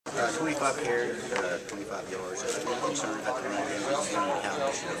25 carries, 25 yards. I'm concerned about the run game and how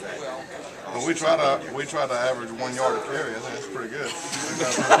much of that. But we try to average 1 yard a carry. I think that's pretty good.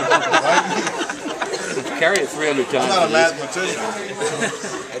 Carry it 300 times. I'm not a mathematician.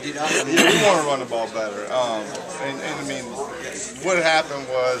 I do not. Yeah, we want to run the ball better. And I mean, what happened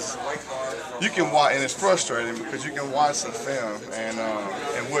was you can watch, and it's frustrating because you can watch the film, and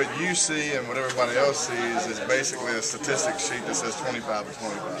what you see and what everybody else sees is basically a statistics sheet that says 25 to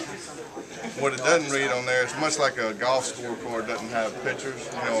 25. What it doesn't read on there is much like a golf scoreboard doesn't have pictures.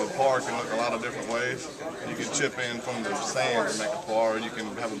 You know, a par can look a lot of different ways. You can chip in from the sand to make a par, or you can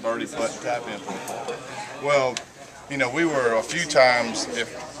have a birdie putt and tap in from a par. Well, you know, we were a few times,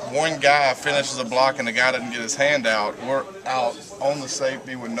 if one guy finishes a block and the guy doesn't get his hand out, we're out on the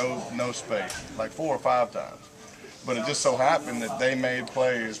safety with no space, like 4 or 5 times. But it just so happened that they made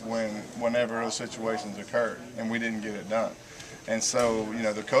plays whenever those situations occurred, and we didn't get it done. And so, you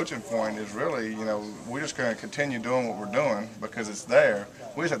know, the coaching point is really, you know, we're just going to continue doing what we're doing because it's there.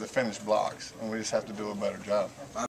 We just have to finish blocks, and we just have to do a better job.